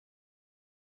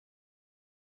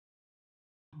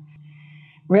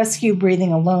Rescue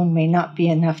breathing alone may not be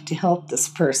enough to help this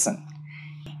person.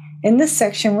 In this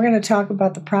section, we're going to talk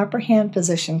about the proper hand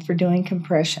position for doing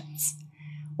compressions.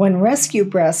 When rescue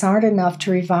breaths aren't enough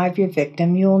to revive your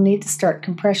victim, you will need to start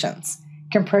compressions.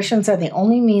 Compressions are the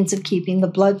only means of keeping the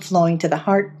blood flowing to the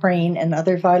heart, brain, and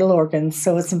other vital organs,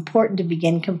 so it's important to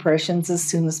begin compressions as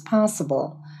soon as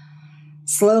possible.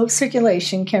 Slow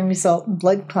circulation can result in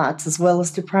blood clots as well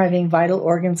as depriving vital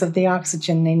organs of the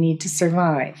oxygen they need to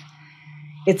survive.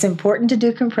 It's important to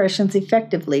do compressions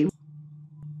effectively.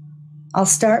 I'll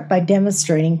start by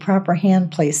demonstrating proper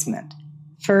hand placement.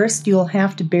 First, you will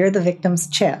have to bare the victim's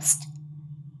chest.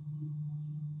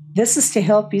 This is to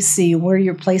help you see where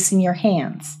you're placing your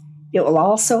hands. It will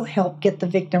also help get the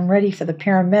victim ready for the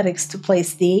paramedics to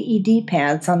place the AED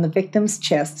pads on the victim's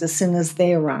chest as soon as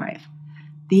they arrive.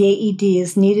 The AED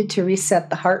is needed to reset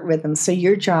the heart rhythm, so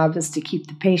your job is to keep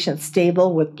the patient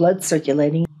stable with blood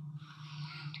circulating.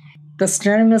 The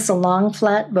sternum is a long,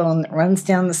 flat bone that runs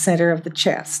down the center of the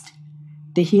chest.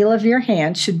 The heel of your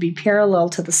hand should be parallel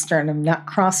to the sternum, not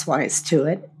crosswise to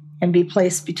it, and be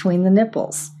placed between the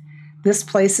nipples. This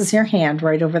places your hand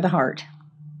right over the heart.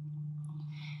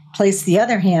 Place the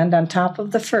other hand on top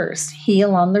of the first,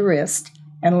 heel on the wrist,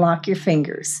 and lock your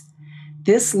fingers.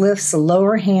 This lifts the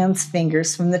lower hand's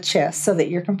fingers from the chest so that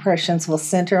your compressions will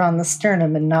center on the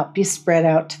sternum and not be spread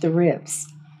out to the ribs.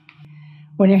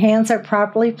 When your hands are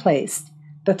properly placed,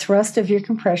 the thrust of your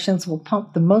compressions will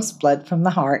pump the most blood from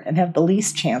the heart and have the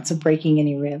least chance of breaking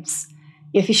any ribs.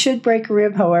 If you should break a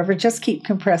rib, however, just keep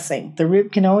compressing. The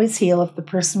rib can always heal if the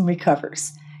person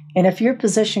recovers. And if you're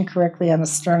positioned correctly on the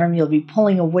sternum, you'll be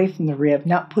pulling away from the rib,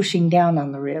 not pushing down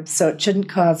on the rib, so it shouldn't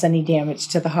cause any damage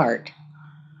to the heart.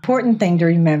 Important thing to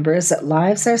remember is that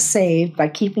lives are saved by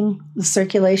keeping the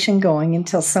circulation going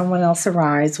until someone else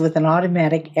arrives with an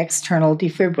automatic external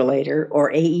defibrillator,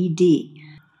 or AED.